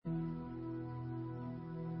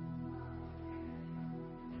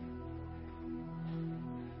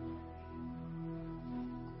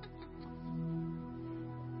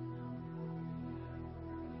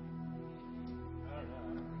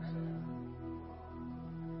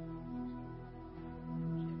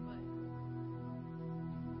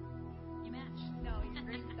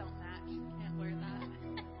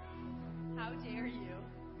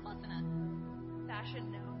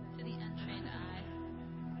fashion no to the untrained eye.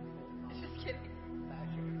 Just kidding.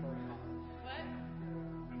 What?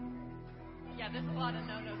 Yeah, there's a lot of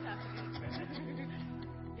no-nos happening.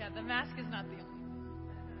 Yeah, the mask is not the only.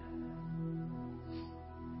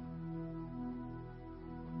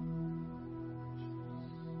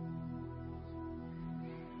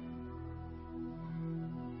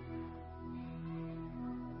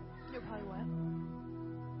 You're probably what?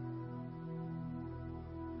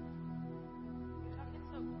 You're talking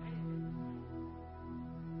so quiet.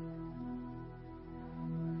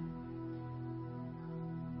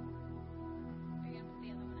 Are you gonna put the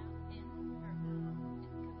other one out in or no? Because it looks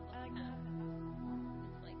kind of,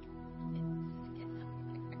 it's like it's getting up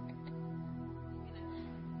there.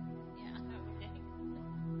 Yeah. Okay.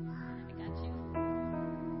 I got you.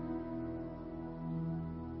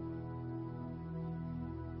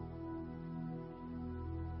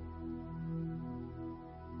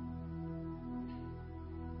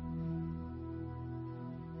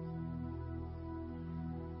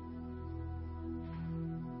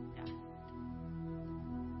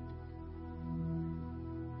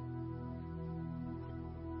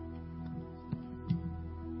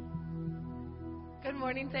 Good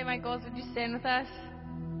morning, St. Michaels. Would you stand with us?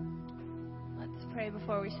 Let's pray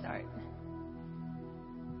before we start.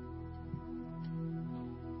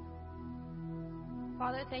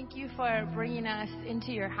 Father, thank you for bringing us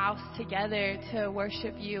into your house together to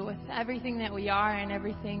worship you with everything that we are and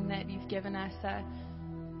everything that you've given us.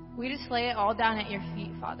 We just lay it all down at your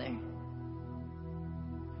feet, Father.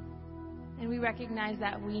 And we recognize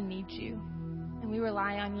that we need you, and we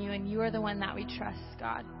rely on you, and you are the one that we trust,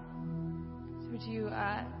 God. Would you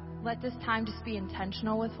let this time just be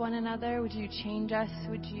intentional with one another? Would you change us?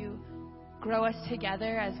 Would you grow us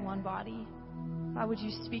together as one body? God, would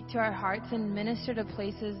you speak to our hearts and minister to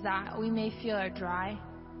places that we may feel are dry?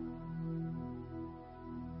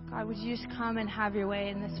 God, would you just come and have your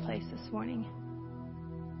way in this place this morning?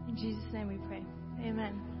 In Jesus' name we pray.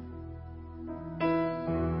 Amen.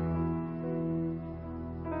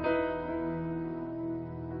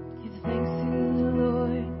 Give thanks to the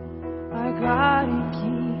Lord, our God and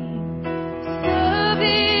King. His love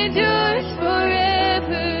endures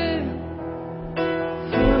forever.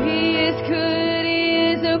 For He is good, He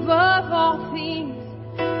is above all things,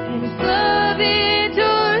 and His love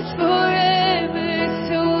endures forever.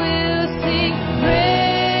 So we'll sing praise,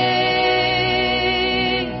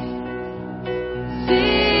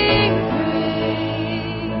 sing praise.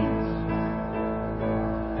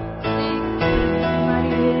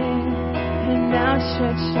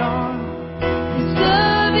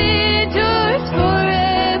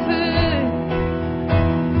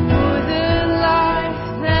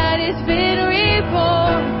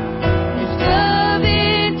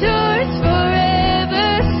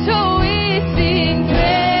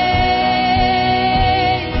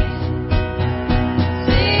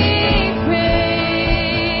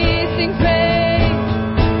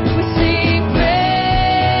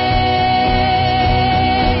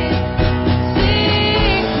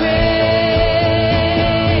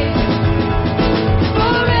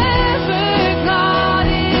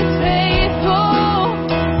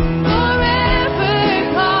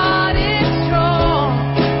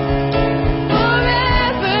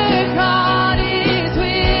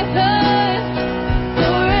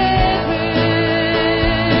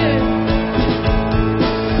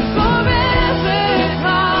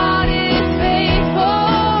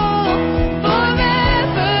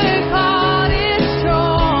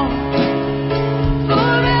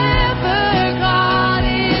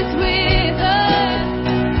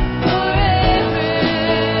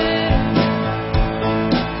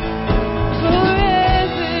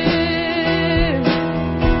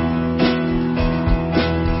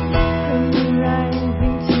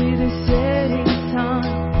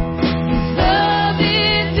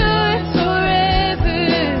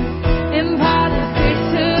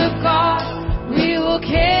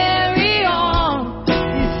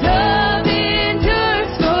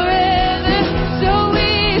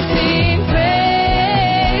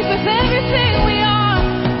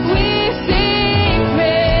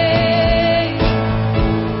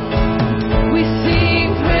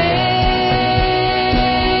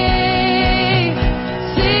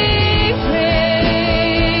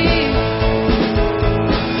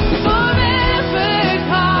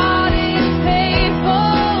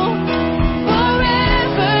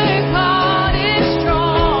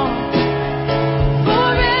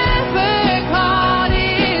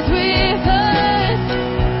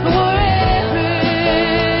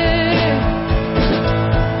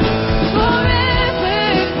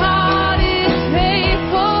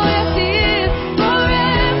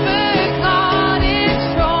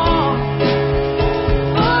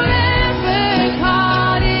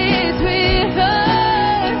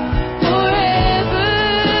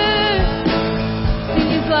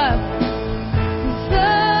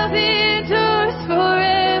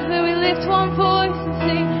 one voice and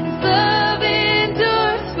sing, His love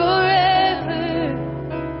endures forever.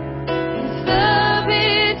 His love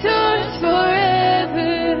endures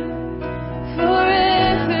forever,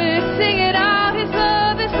 forever. Sing it out, His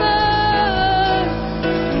love, His love.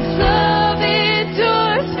 His love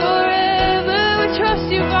endures forever. We trust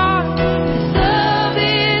you, God. His love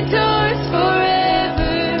endures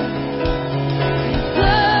forever. His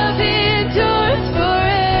love endures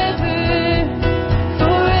forever,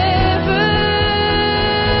 forever.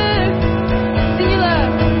 Sing your love.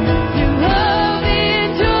 Your love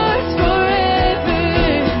endures forever.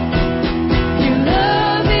 Your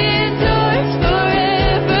love endures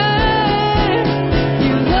forever.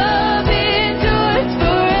 Your love endures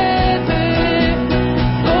forever,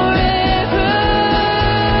 forever.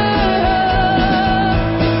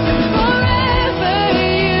 Forever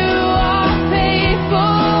you are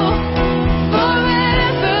faithful.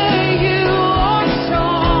 Forever you are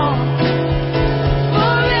strong.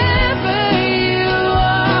 Forever you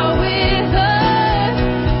are with us.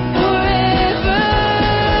 Forever.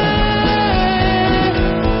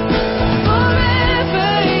 Forever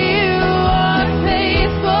you are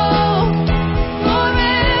faithful.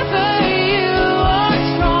 Forever you are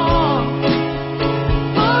strong.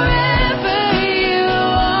 Forever you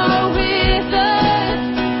are with us.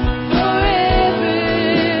 Forever.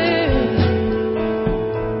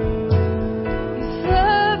 His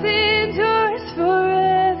love endures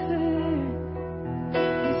forever.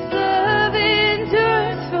 His love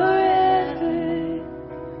endures forever.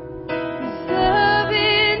 His love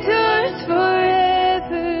endures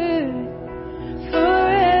forever,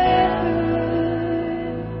 forever.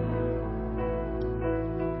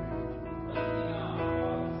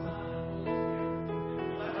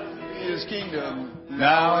 His kingdom,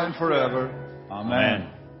 now and forever. Amen.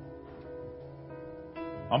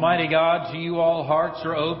 Almighty God, to you all hearts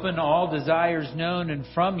are open, all desires known, and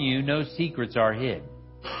from you no secrets are hid.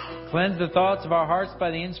 Cleanse the thoughts of our hearts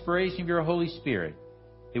by the inspiration of your Holy Spirit,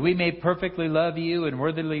 that we may perfectly love you and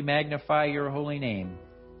worthily magnify your holy name,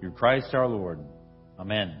 through Christ our Lord.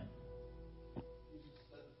 Amen.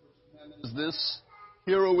 Is this,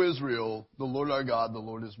 Hear, O Israel, the Lord our God, the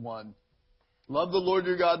Lord is one. Love the Lord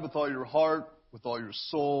your God with all your heart, with all your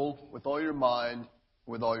soul, with all your mind,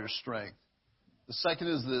 with all your strength. The second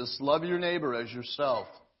is this, love your neighbor as yourself.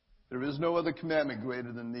 There is no other commandment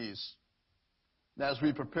greater than these. And as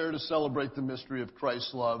we prepare to celebrate the mystery of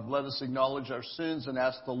Christ's love, let us acknowledge our sins and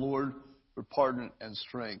ask the Lord for pardon and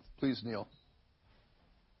strength. Please kneel.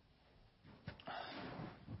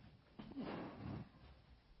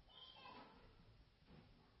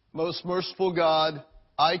 Most merciful God,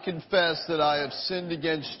 I confess that I have sinned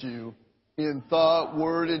against you in thought,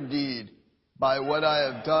 word, and deed, by what I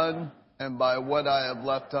have done and by what I have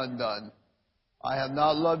left undone. I have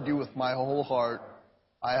not loved you with my whole heart.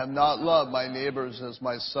 I have not loved my neighbors as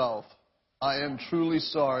myself. I am truly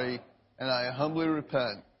sorry, and I humbly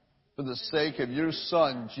repent for the sake of your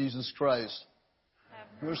Son, Jesus Christ. Have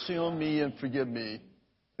mercy on me and forgive me,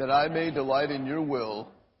 that I may delight in your will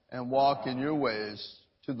and walk in your ways,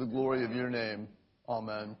 to the glory of your name.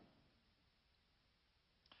 Amen.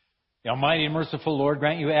 The Almighty and merciful Lord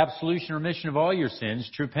grant you absolution and remission of all your sins,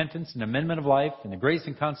 true repentance and amendment of life, and the grace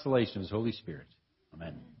and consolation of His Holy Spirit.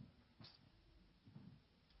 Amen.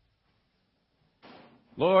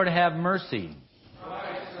 Lord, have mercy.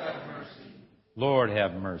 Christ, have mercy. Lord,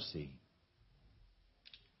 have mercy.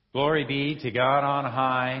 Glory be to God on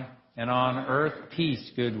high, and on earth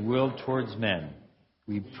peace, goodwill towards men.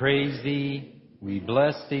 We praise thee, we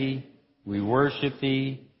bless thee, we worship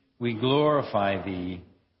thee, we glorify thee.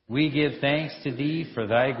 We give thanks to thee for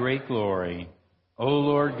thy great glory. O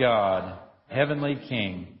Lord God, heavenly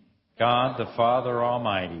King, God the Father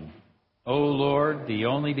Almighty. O Lord, the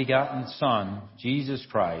only begotten Son, Jesus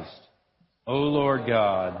Christ. O Lord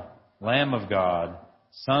God, Lamb of God,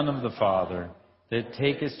 Son of the Father, that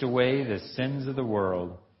takest away the sins of the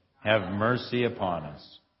world, have mercy upon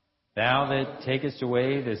us. Thou that takest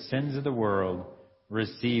away the sins of the world,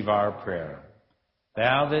 receive our prayer.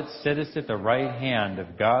 Thou that sittest at the right hand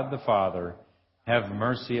of God the Father, have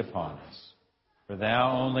mercy upon us. For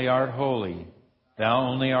thou only art holy, thou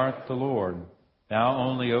only art the Lord, thou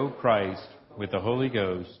only, O Christ, with the Holy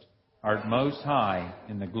Ghost, art most high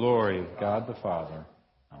in the glory of God the Father.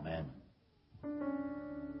 Amen.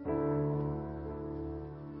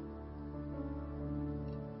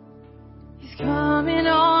 He's coming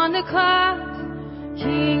on the clouds.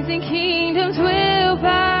 Kings and kingdoms will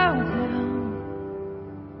bow down.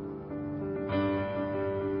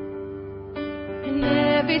 And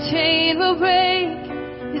every chain will break.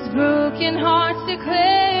 His broken hearts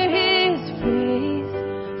declare His praise.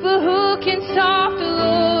 For who can can stop the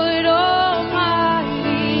Lord Almighty?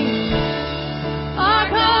 Our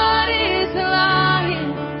God is the Lion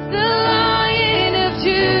of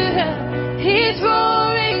Judah. He's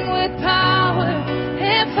roaring with power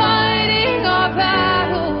and fighting our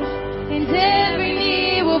battles, and every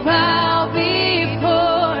knee will bow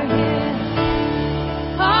before Him.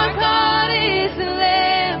 Our God is the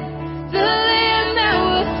Lamb that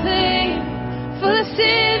was slain for the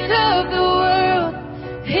sins of the world.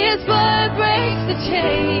 His blood breaks the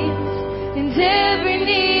chains, and every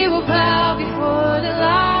knee will bow before the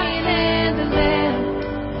Lion and the Lamb.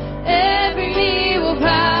 Every knee will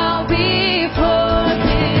bow before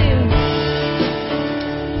Him.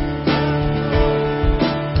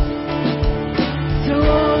 So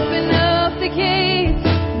open up the gates,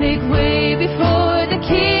 make way before the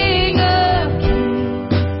King of Kings.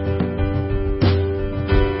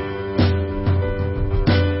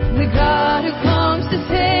 The God who comes to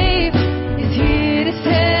save is here to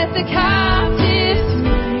set the captives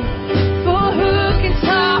free. For who can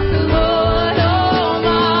stop the Lord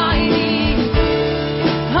Almighty?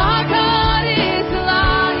 Our God is the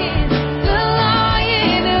Lion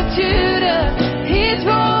of Judah. He's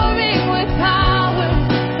roaring with power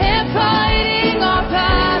and fighting our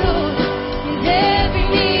battles, and every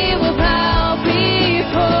knee will bow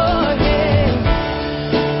before Him.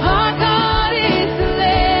 Our God is the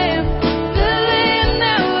Lamb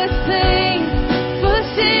that was slain for the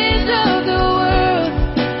sins of the world.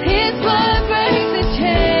 His blood breaks the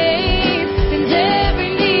chains, and every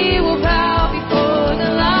knee will bow before the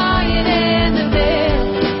Lion and the Lamb.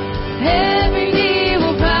 Every knee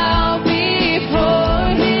will bow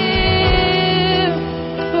before Him.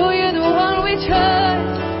 Oh, you're the one we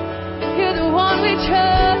trust. You're the one we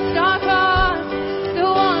trust. Our God,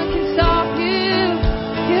 no one can stop You.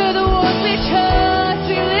 You're the one we trust.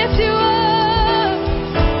 We lift You up.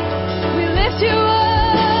 We lift You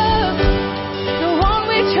up. The one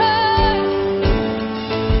we trust.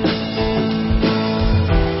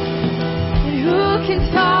 And who can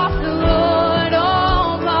stop the Lord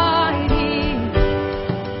Almighty?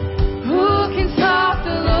 Who can stop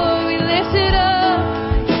the Lord? We lift it up.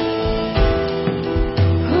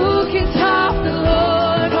 Who can stop the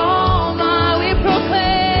Lord Almighty? We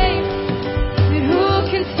proclaim that who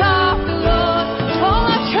can stop the Lord? All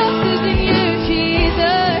our trust is in You,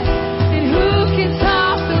 Jesus. And who can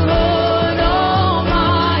stop the Lord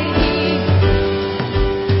Almighty?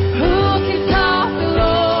 Who can stop the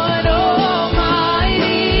Lord Almighty?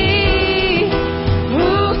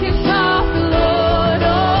 Who can stop the Lord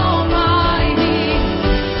Almighty?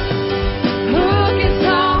 Who can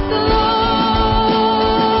stop the Lord?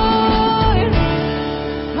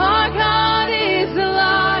 Our God is the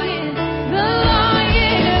Lion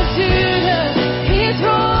of Judah. He's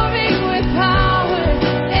roaring with power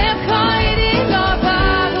and fighting our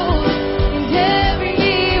battles, and every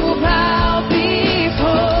knee will bow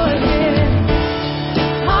before Him.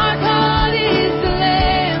 Our God is the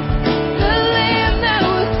Lamb that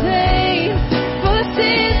was slain for the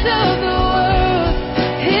sins of the world.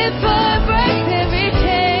 His blood breaks every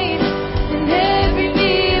chain, and every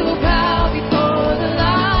knee will bow before the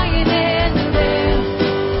Lion and the Lamb.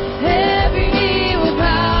 Every knee will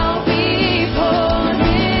bow before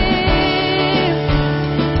Him.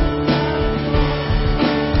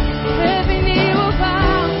 Every knee will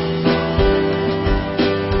bow.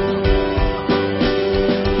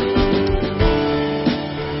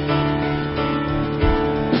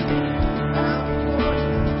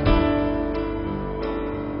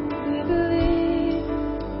 We believe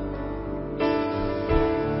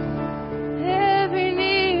every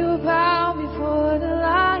knee will bow before the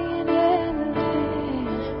Lion and the Lamb.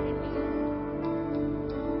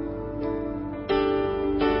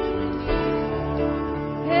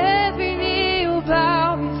 Every knee will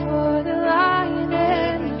bow before the Lion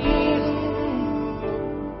and the Lamb.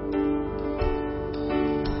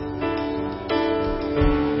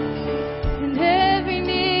 And every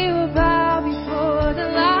knee will bow before the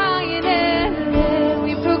Lion and the Lamb.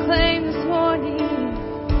 We proclaim this morning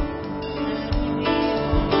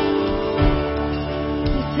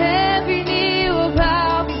that every knee will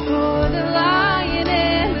bow before the Lion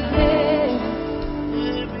and the Lamb.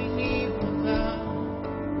 Every knee will bow.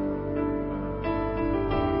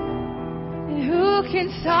 And who can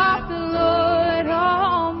stop the Lord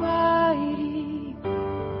Almighty?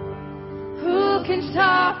 Who can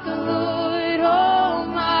stop the Lord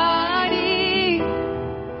Almighty?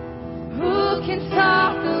 Who can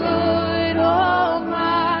stop the Lord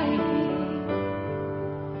Almighty?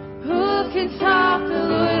 Who can stop the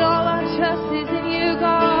Lord? All our trust is in You,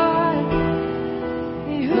 God.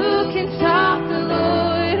 And who can stop the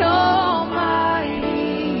Lord Almighty?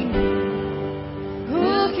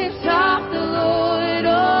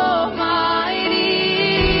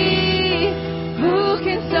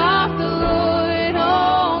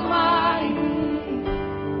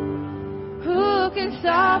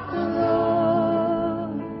 sought the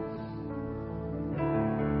Lord.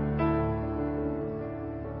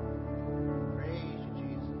 Praise you,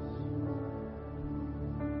 Jesus.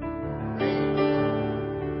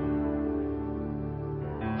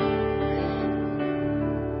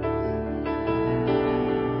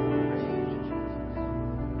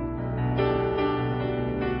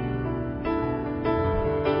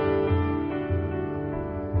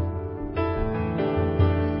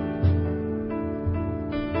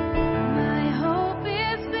 My hope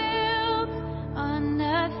is built on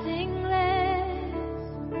nothing less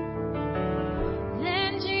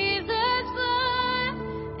than Jesus' blood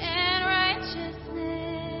and righteousness.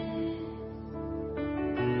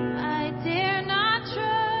 I dare not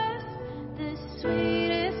trust the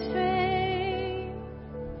sweetest fame,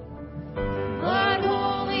 but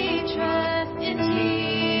wholly trust in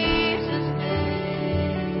Jesus' name.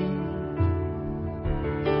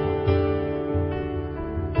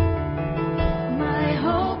 My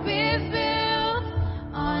hope is built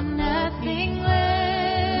on nothing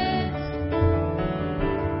less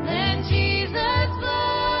than Jesus'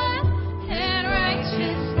 blood and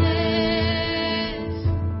righteousness.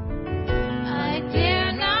 I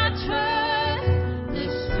dare not trust the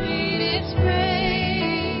sweetest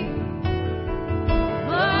frame,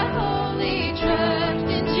 but wholly trust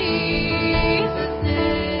in Jesus'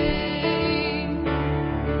 name.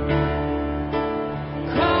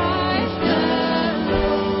 Christ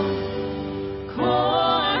alone,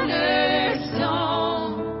 cornerstone,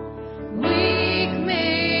 weak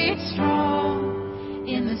made strong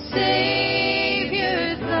in the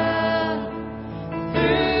Savior's love.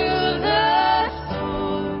 Through the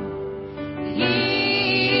storm, He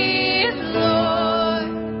is Lord,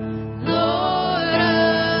 Lord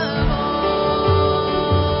of all.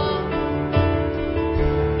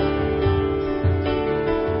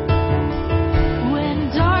 When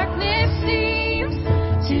darkness seems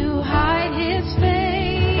to hide His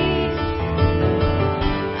face,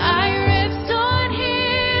 I rest on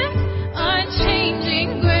His unchanging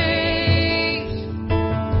grace.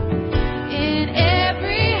 In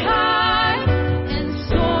every high and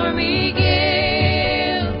stormy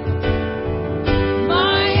gale,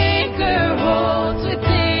 my anchor holds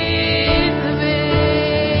within the veil.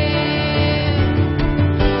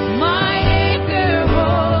 My anchor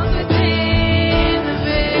holds within the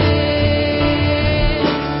veil.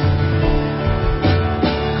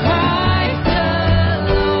 Christ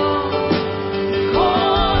alone,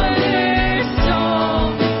 cornerstone,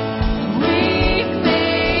 weak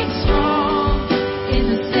made strong in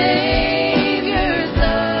the Savior's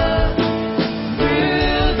love.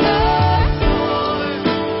 Through the storm,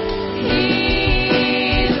 He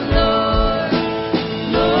is Lord,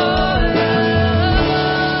 Lord of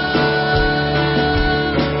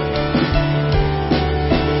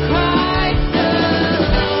Christ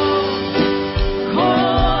alone,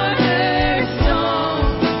 cornerstone,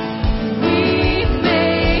 weak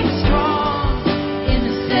made strong in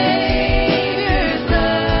the Savior's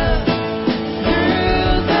love.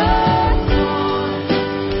 Through the storm,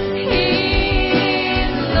 He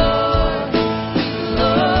is Lord,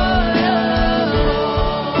 Lord of all.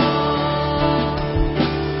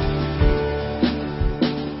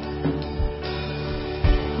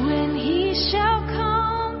 When He shall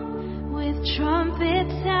come with trumpet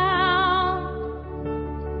sound,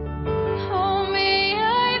 oh, may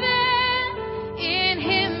I then in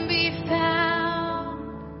Him be found,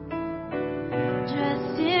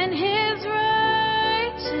 dressed in His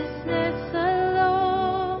righteousness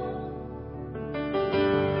alone,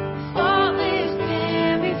 faultless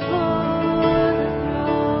stand before the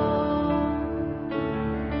throne.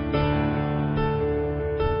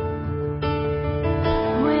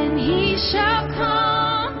 When He shall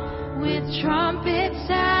come with trumpet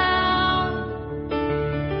sound,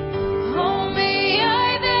 oh, may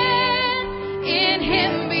I then in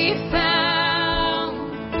Him be found,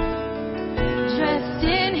 dressed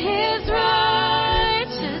in His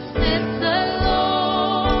righteousness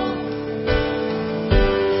alone,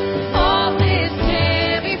 faultless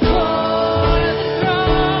stand before the throne,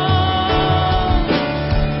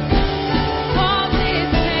 faultless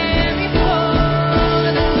stand before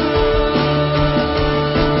the throne.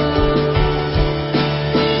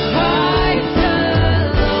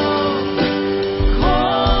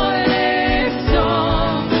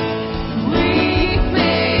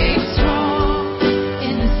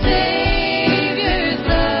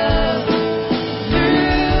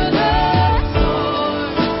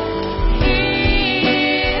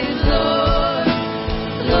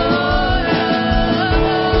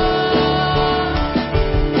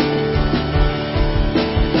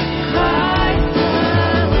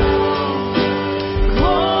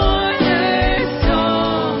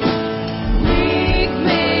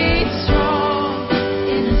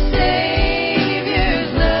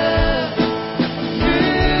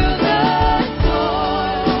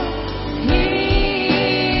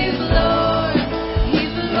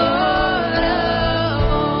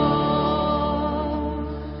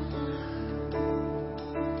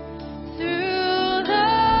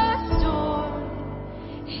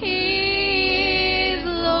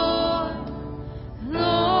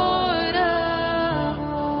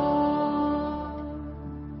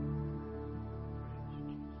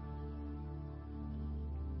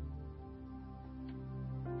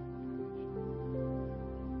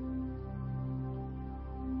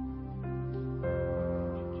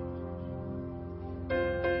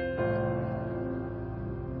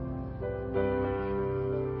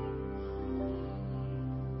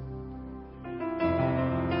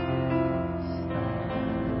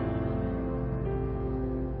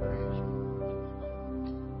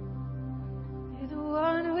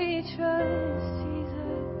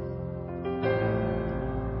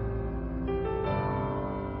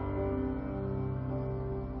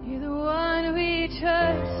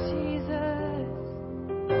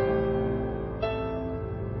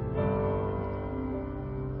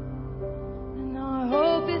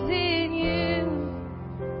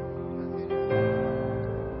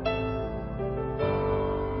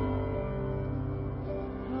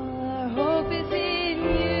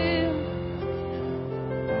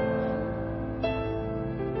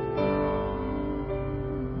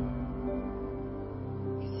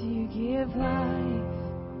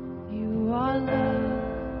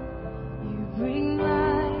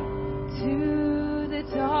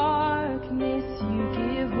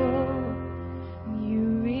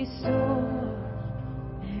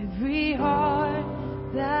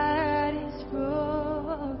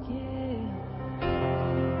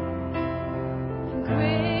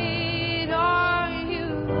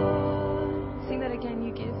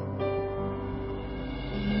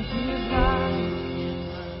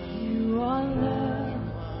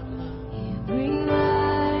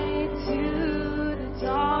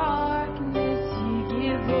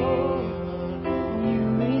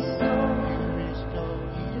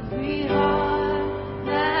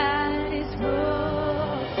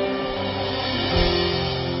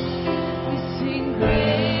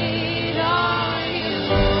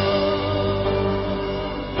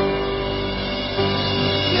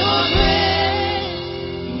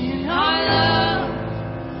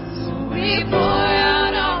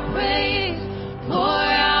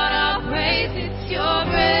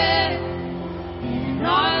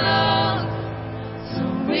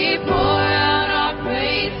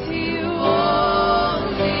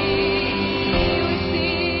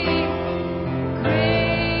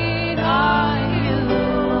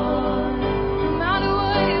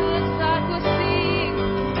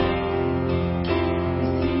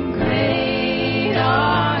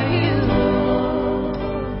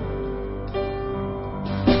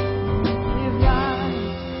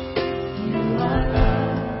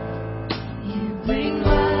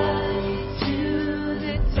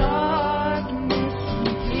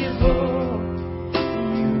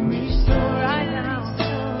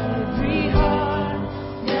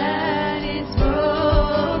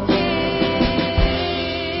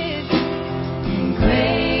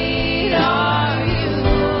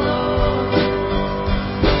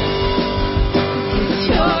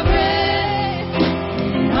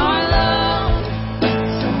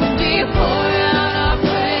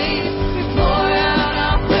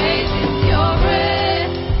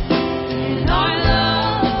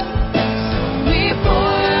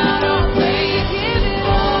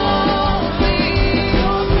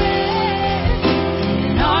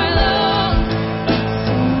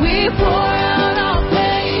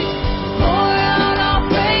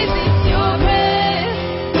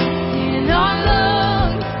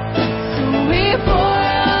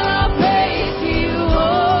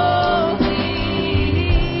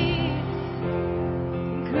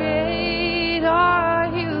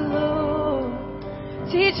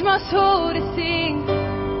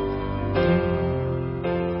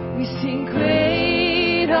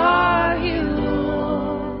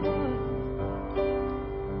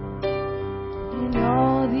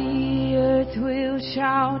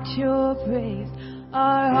 your praise.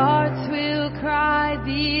 Our hearts will cry,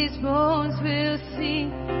 these bones will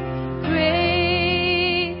sing.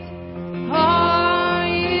 Great are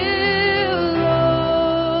you,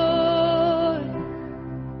 Lord.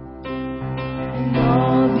 And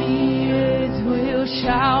all the earth will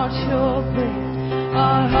shout your praise.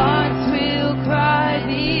 Our hearts will cry,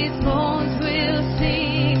 these bones will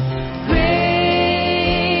sing.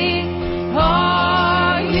 Great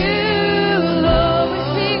are you, Lord. We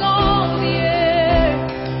sing all the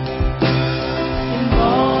earth. And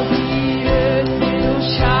all the earth will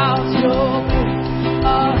shout your praise.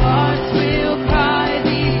 Our hearts will cry,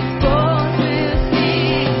 these bones will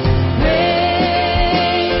sing. Great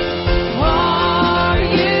are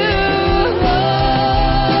you, Lord.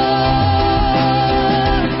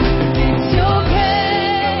 It's your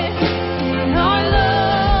breath in our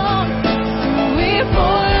lungs. We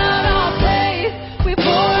pour out our praise. We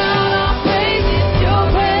pour out our praise. It's your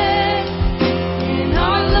breath in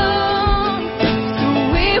our lungs. So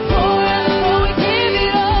we pour out, oh, we give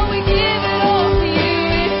it all to you.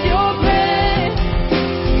 It's your breath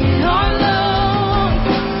in our lungs.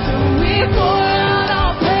 So we pour out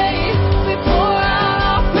our praise. We pour out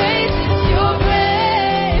our praise. It's your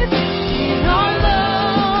breath in our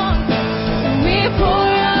lungs. We pour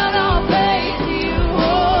out our praise to you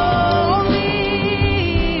only.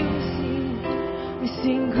 We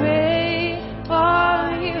sing, great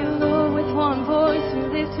are you, Lord. With one voice we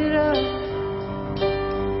lift it up.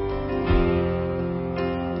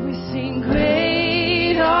 We sing,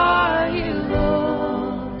 great are you,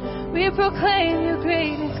 Lord. We proclaim your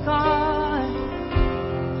greatness, God.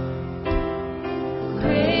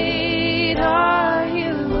 Great are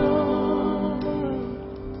you, Lord.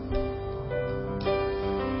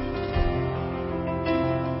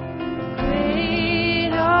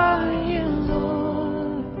 Great are you,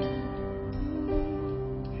 Lord.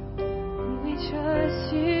 We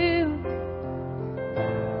trust you.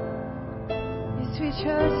 Yes, we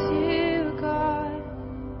trust you, God.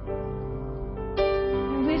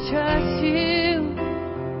 We trust you.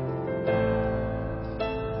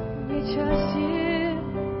 We trust you.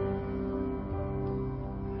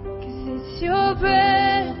 'Cause it's your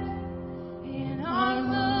breath in our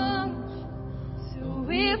lungs. So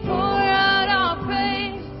we pour out our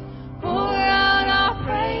praise. Pour out our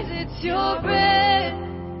praise. It's your breath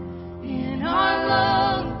in our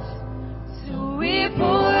lungs. So we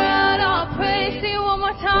pour out our praise. Sing it one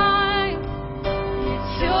more time.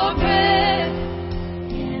 It's your breath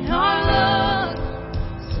in our lungs.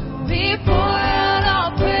 So we pour out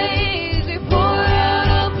our praise. We pour out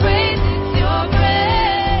our praise. It's your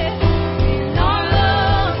breath in our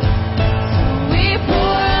lungs. So we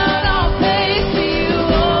pour out our praise to you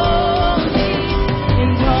only.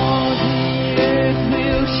 And all the earth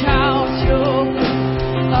will shout your praise.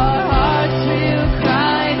 Our hearts will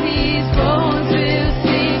cry, these bones will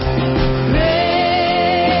sing.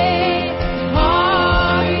 Great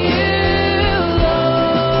are you, Lord.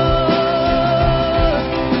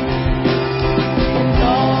 And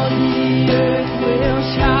all the earth will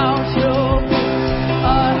shout your praise.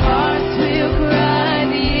 Our hearts will cry,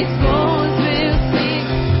 these bones will sing.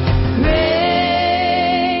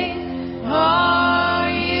 Great are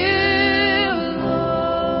you,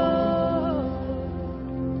 Lord.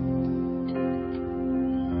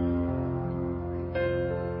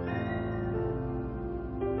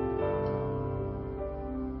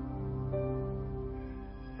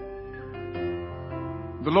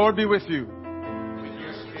 The Lord be with you.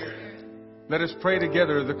 Let us pray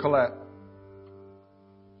together the collect.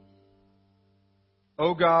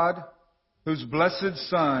 O God, whose blessed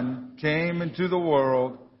Son came into the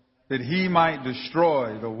world that he might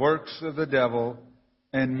destroy the works of the devil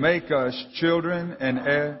and make us children and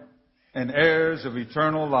heirs of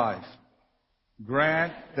eternal life,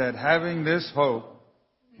 grant that having this hope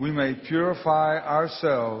we may purify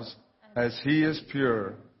ourselves as he is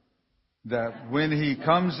pure, that when he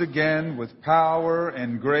comes again with power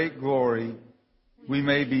and great glory, we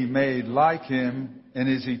may be made like him in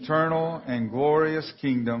his eternal and glorious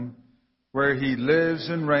kingdom, where he lives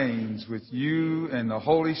and reigns with you and the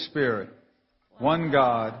Holy Spirit, one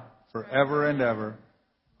God, forever and ever.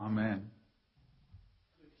 Amen.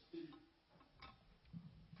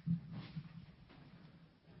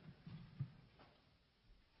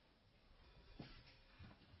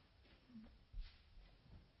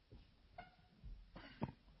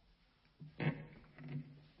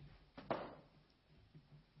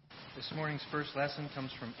 This morning's first lesson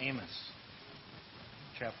comes from Amos,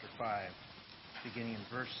 chapter 5, beginning in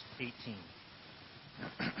verse 18.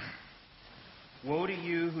 Woe to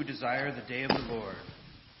you who desire the day of the Lord.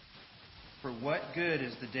 For what good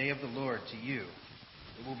is the day of the Lord to you?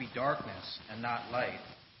 It will be darkness and not light.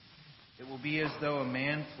 It will be as though a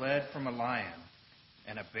man fled from a lion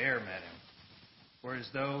and a bear met him, or as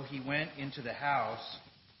though he went into the house,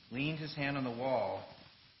 leaned his hand on the wall,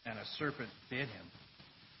 and a serpent bit him.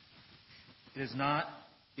 Is not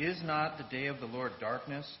the day of the Lord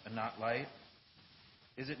darkness and not light?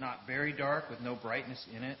 Is it not very dark with no brightness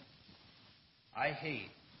in it? I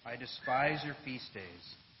despise your feast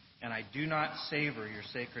days, and I do not savor your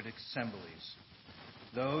sacred assemblies.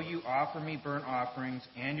 Though you offer me burnt offerings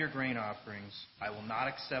and your grain offerings, I will not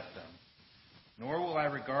accept them, nor will I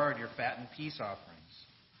regard your fattened peace offerings.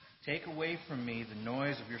 Take away from me the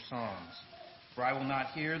noise of your songs, for I will not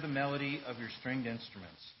hear the melody of your stringed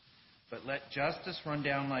instruments. But let justice run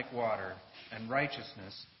down like water, and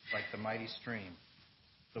righteousness like the mighty stream.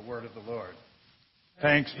 The word of the Lord.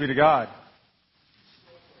 Thanks be to God.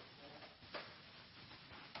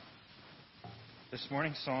 This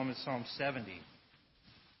morning's psalm is Psalm 70,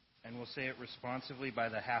 and we'll say it responsively by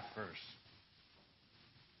the half verse.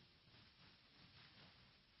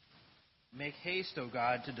 Make haste, O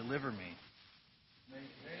God, to deliver me. Make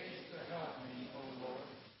haste to help me, O Lord.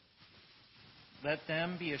 Let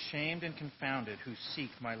them be ashamed and confounded who seek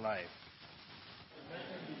my life. Let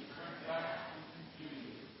them be turned back and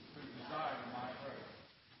confused who desire my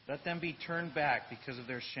hurt. Let them be turned back because of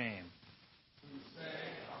their shame. Who say,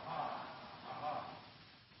 Aha, aha.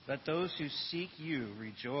 Let those who seek you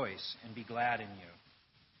rejoice and be glad in you.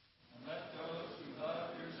 And let those who love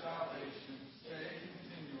your salvation say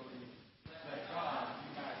continually, Let God be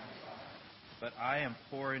magnified. But I am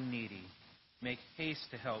poor and needy. Make haste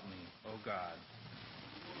to help me, O God.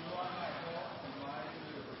 You are my help and my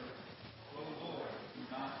deliverer. O Lord, do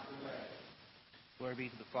not delay. Glory be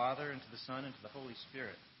to the Father, and to the Son, and to the Holy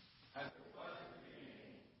Spirit. As it was in the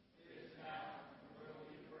beginning, is now, and will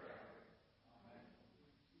be forever. Amen.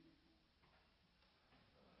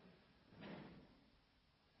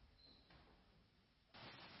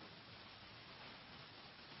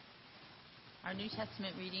 Our New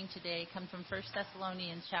Testament reading today comes from 1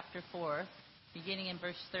 Thessalonians chapter 4, beginning in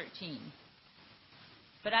verse 13.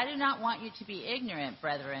 But I do not want you to be ignorant,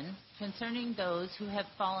 brethren, concerning those who have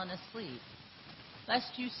fallen asleep,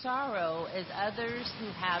 lest you sorrow as others who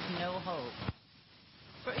have no hope.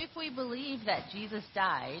 For if we believe that Jesus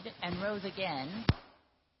died and rose again,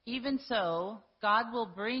 even so God will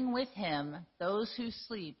bring with him those who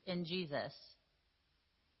sleep in Jesus.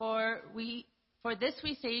 For this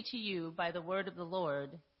we say to you by the word of the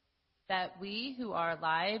Lord, that we who are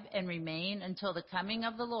alive and remain until the coming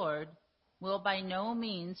of the Lord will by no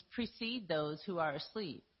means precede those who are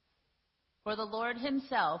asleep. For the Lord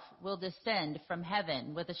himself will descend from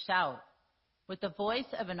heaven with a shout, with the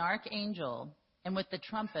voice of an archangel, and with the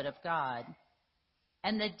trumpet of God.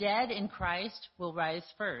 And the dead in Christ will rise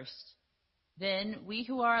first. Then we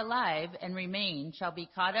who are alive and remain shall be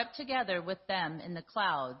caught up together with them in the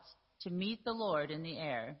clouds to meet the Lord in the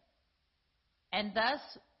air. And thus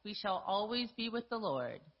we shall always be with the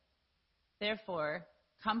Lord. Therefore,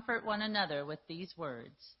 comfort one another with these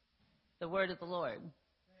words. The word of the Lord.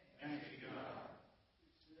 Thanks be to God.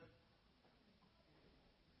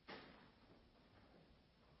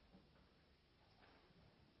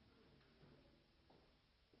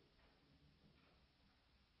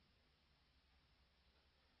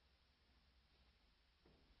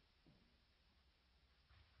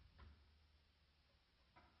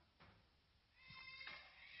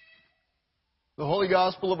 The Holy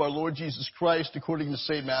Gospel of our Lord Jesus Christ according to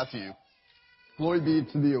St. Matthew. Glory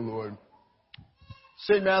be to thee, O Lord.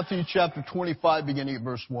 St. Matthew chapter 25, beginning at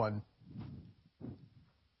verse 1.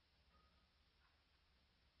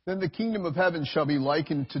 Then the kingdom of heaven shall be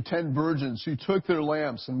likened to 10 virgins who took their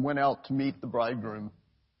lamps and went out to meet the bridegroom.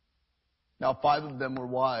 Now 5 of them were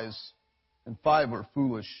wise, and 5 were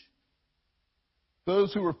foolish.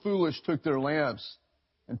 Those who were foolish took their lamps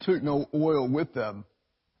and took no oil with them.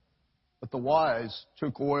 But the wise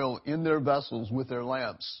took oil in their vessels with their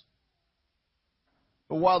lamps.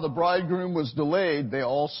 But while the bridegroom was delayed, they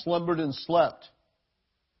all slumbered and slept.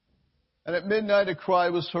 And at midnight a cry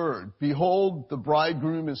was heard, Behold, the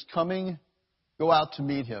bridegroom is coming, go out to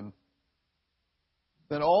meet him.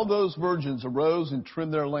 Then all those virgins arose and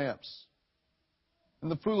trimmed their lamps.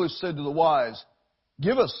 And the foolish said to the wise,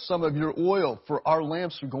 Give us some of your oil, for our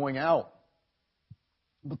lamps are going out.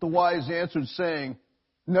 But the wise answered, saying,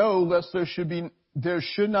 No, lest there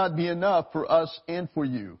should not be enough for us and for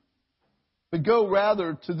you. But go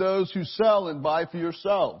rather to those who sell and buy for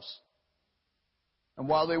yourselves. And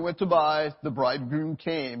while they went to buy, the bridegroom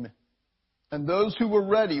came, and those who were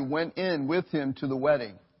ready went in with him to the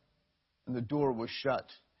wedding, and the door was shut.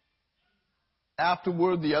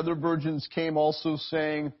 Afterward, the other virgins came also,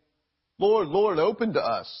 saying, Lord, Lord, open to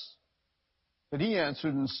us. But he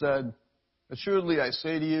answered and said, Assuredly I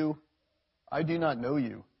say to you, I do not know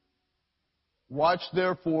you. Watch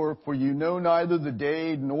therefore, for you know neither the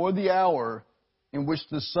day nor the hour in which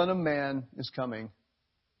the Son of Man is coming.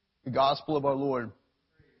 The gospel of our Lord.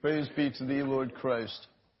 Praise be to thee, Lord Christ.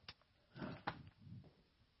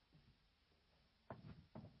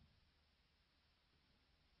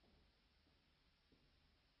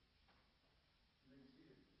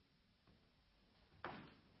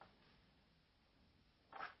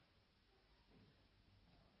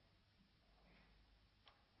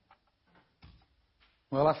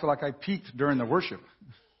 Well, I feel like I peaked during the worship.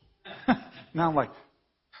 Now I'm like,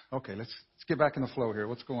 okay, let's get back in the flow here.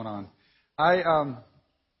 What's going on?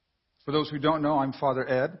 For those who don't know, I'm Father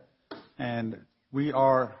Ed, and we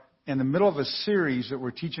are in the middle of a series that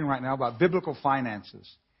we're teaching right now about biblical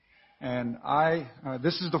finances. And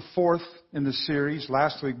this is the fourth in the series.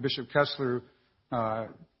 Last week, Bishop Kessler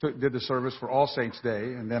did the service for All Saints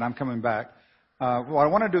Day, and then I'm coming back. What I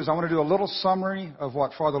want to do is I want to do a little summary of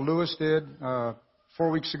what Father Lewis did 4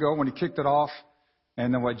 weeks ago when he kicked it off,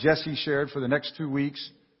 and then what Jesse shared for the next 2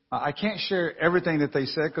 weeks. I can't share everything that they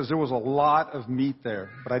said because there was a lot of meat there.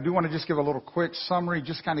 But I do want to just give a little quick summary,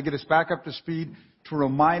 just kind of get us back up to speed to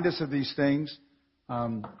remind us of these things.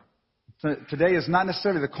 Today is not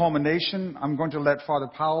necessarily the culmination. I'm going to let Father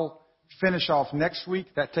Powell finish off next week.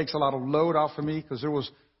 That takes a lot of load off of me because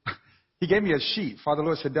he gave me a sheet. Father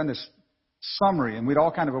Lewis had done this summary, and we'd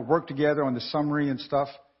all kind of worked together on the summary and stuff.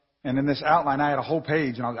 And in this outline, I had a whole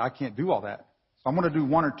page, and I can't do all that. So I'm going to do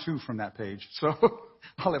 1 or 2 from that page. So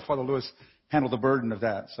I'll let Father Lewis handle the burden of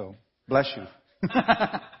that. So bless you.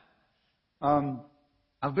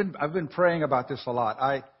 I've been praying about this a lot.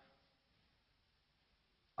 I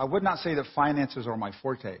would not say that finances are my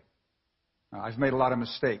forte. I've made a lot of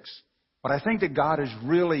mistakes. But I think that God has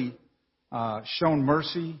really shown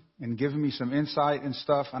mercy and given me some insight and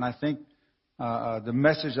stuff. And I think the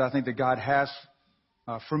message that I think that God has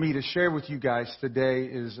for me to share with you guys today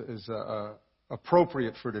is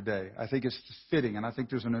appropriate for today. I think it's fitting, and I think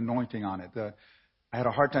there's an anointing on it. I had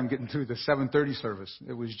a hard time getting through the 7:30 service.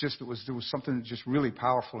 There was something just really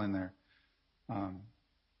powerful in there.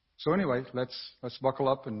 So anyway, let's buckle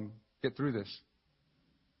up and get through this.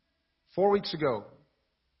 4 weeks ago,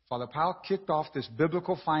 Father Powell kicked off this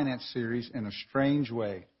biblical finance series in a strange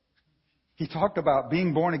way. He talked about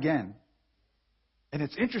being born again, and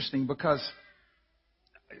it's interesting because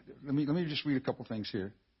let me just read a couple things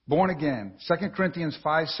here. Born again, 2 Corinthians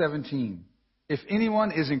 5:17. If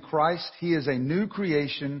anyone is in Christ, he is a new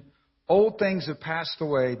creation. Old things have passed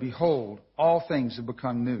away. Behold, all things have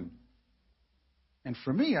become new. And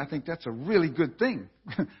for me, I think that's a really good thing.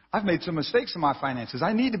 I've made some mistakes in my finances.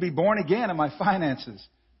 I need to be born again in my finances.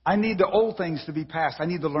 I need the old things to be passed. I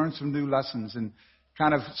need to learn some new lessons and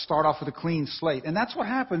kind of start off with a clean slate. And that's what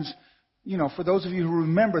happens, for those of you who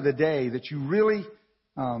remember the day that you really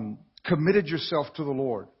committed yourself to the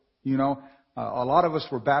Lord. A lot of us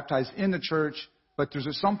were baptized in the church, but there's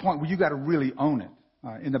at some point where you got to really own it.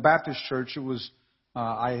 In the Baptist church, it was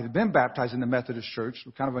I had been baptized in the Methodist church,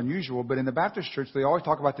 kind of unusual, but in the Baptist church, they always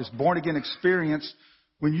talk about this born again experience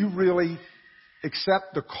when you really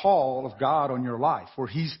accept the call of God on your life, where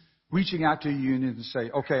He's reaching out to you and say,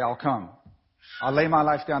 "Okay, I'll come. I'll lay my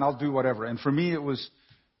life down. I'll do whatever." And for me, it was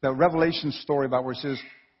the Revelation story about where it says,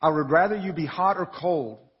 "I would rather you be hot or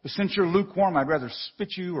cold, but since you're lukewarm, I'd rather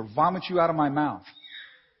spit you or vomit you out of my mouth."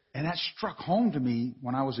 And that struck home to me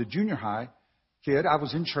when I was a junior high kid. I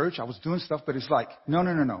was in church, I was doing stuff, but it's like,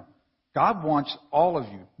 no. God wants all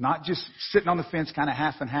of you, not just sitting on the fence kind of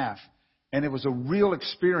half and half. And it was a real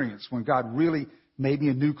experience when God really made me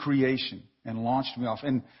a new creation and launched me off.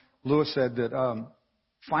 And Lewis said that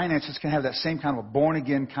finances can have that same kind of a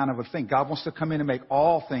born-again kind of a thing. God wants to come in and make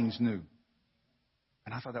all things new.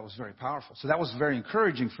 And I thought that was very powerful. So that was very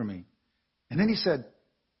encouraging for me. And then he said,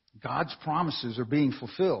 God's promises are being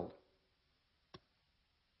fulfilled.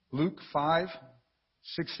 Luke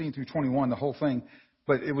 5:16 through 21, the whole thing.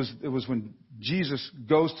 But it was when Jesus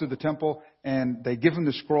goes to the temple and they give him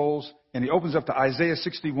the scrolls and he opens up to Isaiah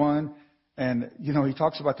 61 and, he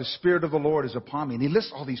talks about the Spirit of the Lord is upon me. And he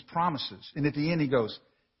lists all these promises. And at the end he goes,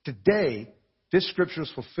 today, this scripture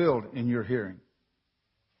is fulfilled in your hearing.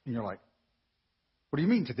 And you're like, what do you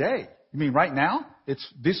mean today? You mean right now?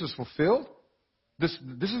 This is fulfilled? This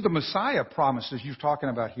is the Messiah promises you're talking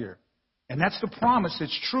about here. And that's the promise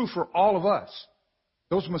that's true for all of us.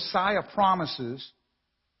 Those Messiah promises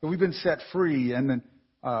that we've been set free. And then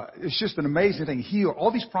it's just an amazing thing. All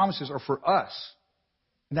these promises are for us.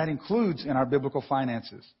 And that includes in our biblical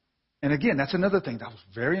finances. And again, that's another thing. I was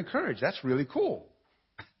very encouraged. That's really cool.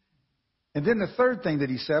 And then the third thing that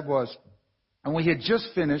he said was, and we had just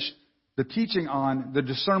finished the teaching on the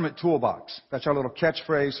discernment toolbox. That's our little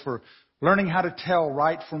catchphrase for learning how to tell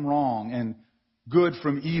right from wrong and good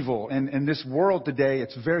from evil. And in this world today,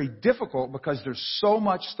 it's very difficult because there's so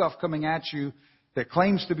much stuff coming at you that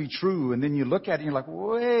claims to be true. And then you look at it and you're like,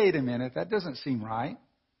 wait a minute, that doesn't seem right.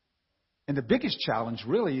 And the biggest challenge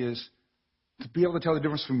really is to be able to tell the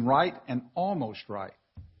difference between right and almost right.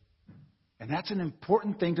 And that's an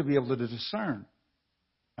important thing to be able to discern.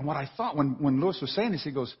 And what I thought when Lewis was saying this,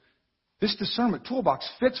 he goes, this discernment toolbox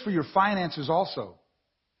fits for your finances also.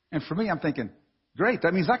 And for me, I'm thinking, great,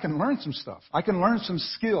 that means I can learn some stuff. I can learn some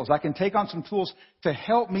skills. I can take on some tools to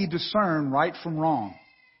help me discern right from wrong.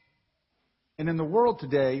 And in the world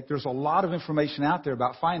today, there's a lot of information out there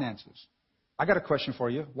about finances. I got a question for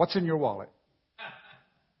you. What's in your wallet?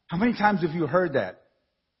 How many times have you heard that?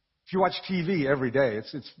 If you watch TV every day,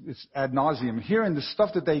 it's ad nauseum, hearing the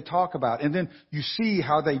stuff that they talk about, and then you see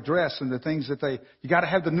how they dress and the things that you got to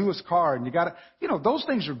have the newest car, and those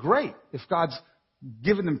things are great if God's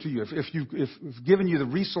given them to you, if given you the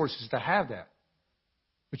resources to have that.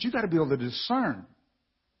 But you got to be able to discern.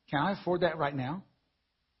 Can I afford that right now?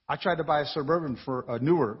 I tried to buy a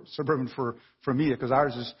newer Suburban for Mia because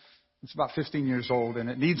ours it's about 15 years old and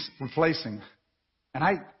it needs replacing. And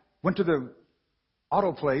I went to the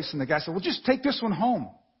auto place and the guy said, well, just take this one home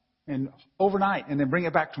and overnight and then bring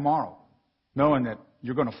it back tomorrow, knowing that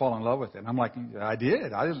you're going to fall in love with it. And I'm like, I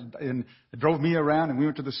did. And it drove me around and we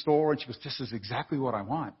went to the store and she goes, this is exactly what I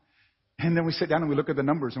want. And then we sit down and we look at the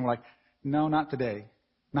numbers and we're like, no, not today.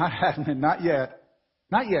 Not happening. Not yet.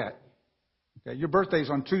 Not yet. Okay, your birthday's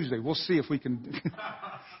on Tuesday. We'll see if we can.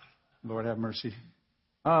 Lord have mercy.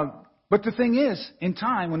 But the thing is, in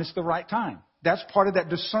time, when it's the right time, that's part of that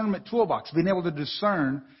discernment toolbox, being able to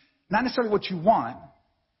discern not necessarily what you want,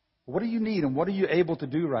 but what do you need and what are you able to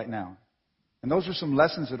do right now? And those are some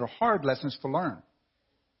lessons that are hard lessons to learn.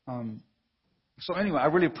 So anyway, I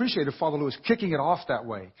really appreciated Father Lewis kicking it off that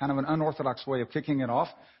way, kind of an unorthodox way of kicking it off.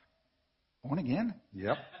 Born again?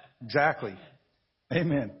 Yep, exactly.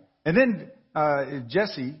 Amen. And then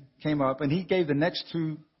Jesse came up and he gave the next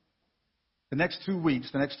two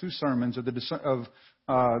weeks, the next two sermons of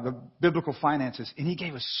the biblical finances, and he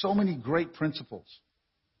gave us so many great principles.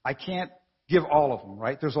 I can't give all of them,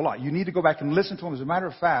 right? There's a lot. You need to go back and listen to them. As a matter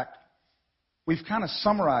of fact, we've kind of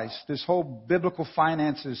summarized this whole biblical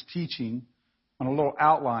finances teaching on a little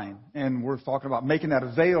outline, and we're talking about making that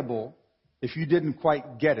available if you didn't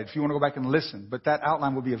quite get it, if you want to go back and listen. But that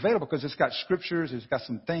outline will be available because it's got scriptures, it's got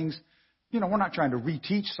some things. We're not trying to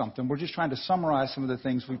reteach something. We're just trying to summarize some of the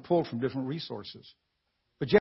things we pulled from different resources.